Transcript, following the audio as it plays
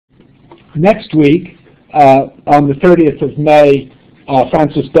Next week, on the 30th of May,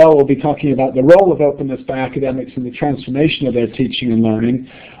 Francis Bell will be talking about the role of openness by academics in the transformation of their teaching and learning.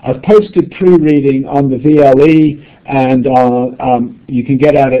 I've posted pre-reading on the VLE, and you can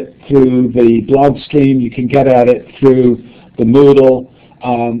get at it through the blog stream, you can get at it through the Moodle,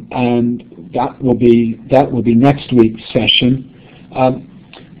 and that will be next week's session.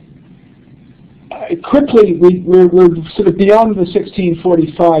 Quickly, we're sort of beyond the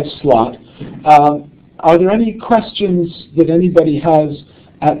 1645 slot. Are there any questions that anybody has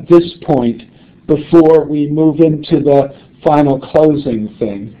at this point before we move into the final closing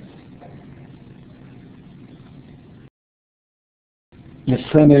thing?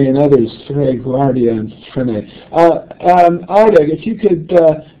 Frene and others, Frey, Guardia, and Frene. Ida, if you could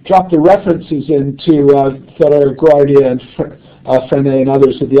drop the references into Frey, Guardia, and Frene and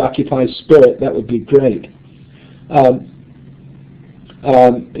others of the Occupy Spirit, that would be great.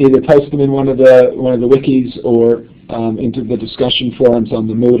 Either post them in one of the wikis or into the discussion forums on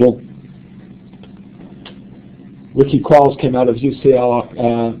the Moodle. WikiQuals came out of UCL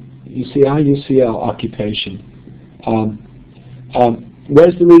Occupation.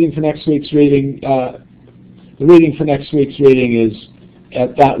 Where's the reading for next week's reading? The reading for next week's reading is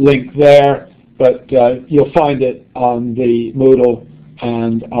at that link there, but you'll find it on the Moodle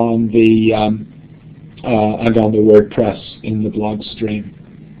and on the WordPress in the blog stream.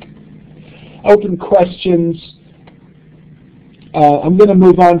 Open questions. I'm going to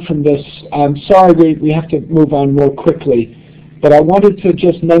move on from this. I'm sorry we have to move on more quickly, but I wanted to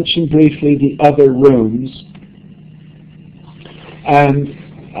just mention briefly the other rooms. And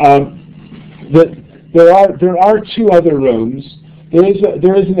there are two other rooms. There is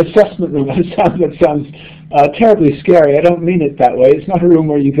an assessment room. That sounds terribly scary. I don't mean it that way. It's not a room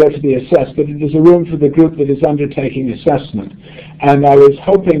where you go to be assessed, but it is a room for the group that is undertaking assessment. And I was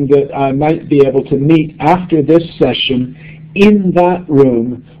hoping that I might be able to meet after this session in that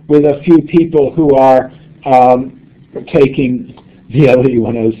room with a few people who are taking VLE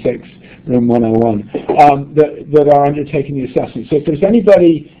 106, room 101, that are undertaking the assessment. So if there's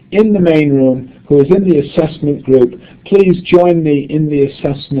anybody in the main room who is in the assessment group, please join me in the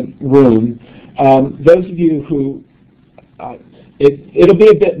assessment room. Those of you who, it'll be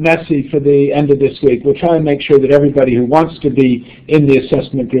a bit messy for the end of this week. We'll try and make sure that everybody who wants to be in the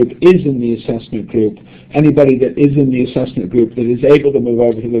assessment group is in the assessment group. Anybody that is in the assessment group that is able to move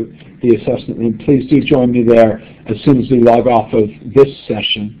over to the assessment room, please do join me there as soon as we log off of this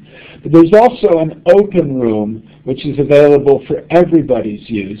session. But there's also an open room which is available for everybody's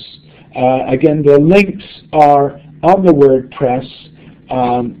use. Again, the links are on the WordPress.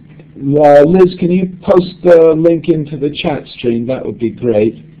 Liz, can you post the link into the chat stream? That would be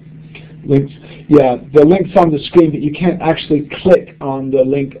great. Links, yeah, the link's on the screen, but you can't actually click on the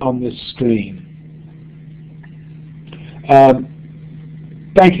link on this screen.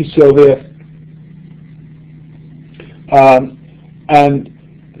 Thank you, Sylvia. And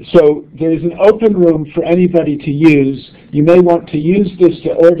so there's an open room for anybody to use. You may want to use this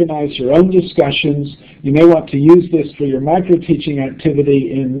to organize your own discussions. You may want to use this for your micro-teaching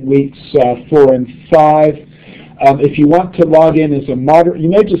activity in weeks 4 and 5. If you want to log in as a moderator, you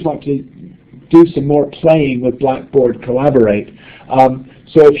may just want to do some more playing with Blackboard Collaborate.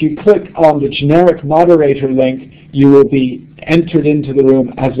 So if you click on the generic moderator link, you will be entered into the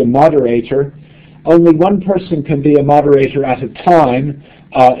room as a moderator. Only one person can be a moderator at a time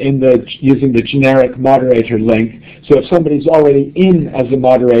using the generic moderator link. So if somebody's already in as a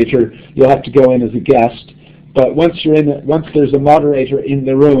moderator, you'll have to go in as a guest. But once there's a moderator in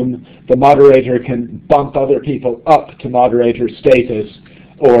the room, the moderator can bump other people up to moderator status,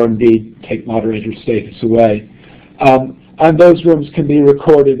 or indeed take moderator status away. And those rooms can be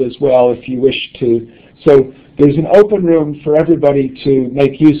recorded as well if you wish to. So there's an open room for everybody to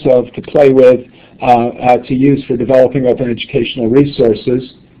make use of, to play with, to use for developing open educational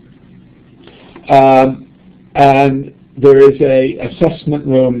resources. And there is a assessment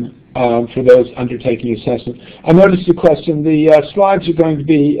room for those undertaking assessment. I noticed a question. The slides are going to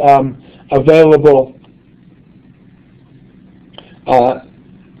be available.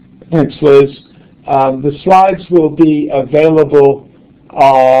 Thanks, Liz. The slides will be available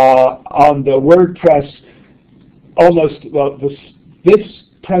on the WordPress this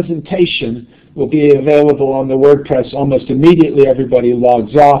presentation will be available on the WordPress almost immediately everybody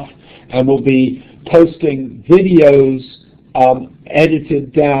logs off, and we'll be posting videos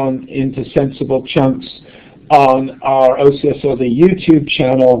edited down into sensible chunks on our OCSLD YouTube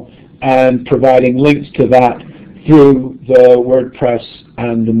channel and providing links to that through the WordPress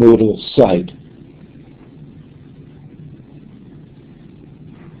and the Moodle site.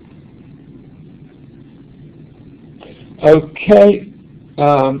 Okay,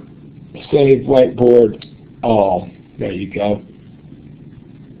 save whiteboard all. There you go.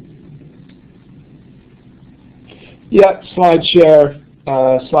 Yeah, SlideShare.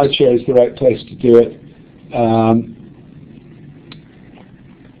 SlideShare is the right place to do it.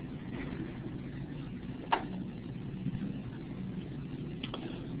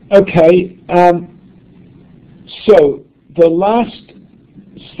 Okay, so the last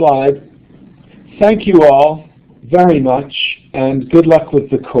slide. Thank you all very much, and good luck with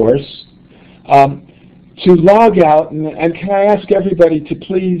the course. To log out, and can I ask everybody to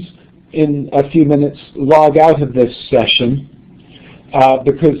please, in a few minutes, log out of this session,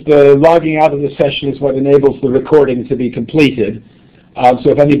 because the logging out of the session is what enables the recording to be completed.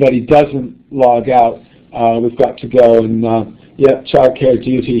 So if anybody doesn't log out, we've got to go and, yeah, childcare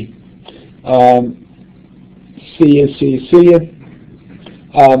duty. See you.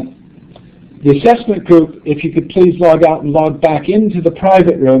 The assessment group, if you could please log out and log back into the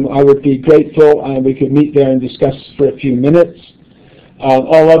private room, I would be grateful, and we could meet there and discuss for a few minutes.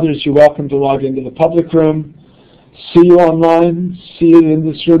 All others, you're welcome to log into the public room. See you online. See you in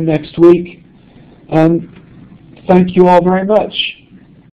this room next week. And thank you all very much.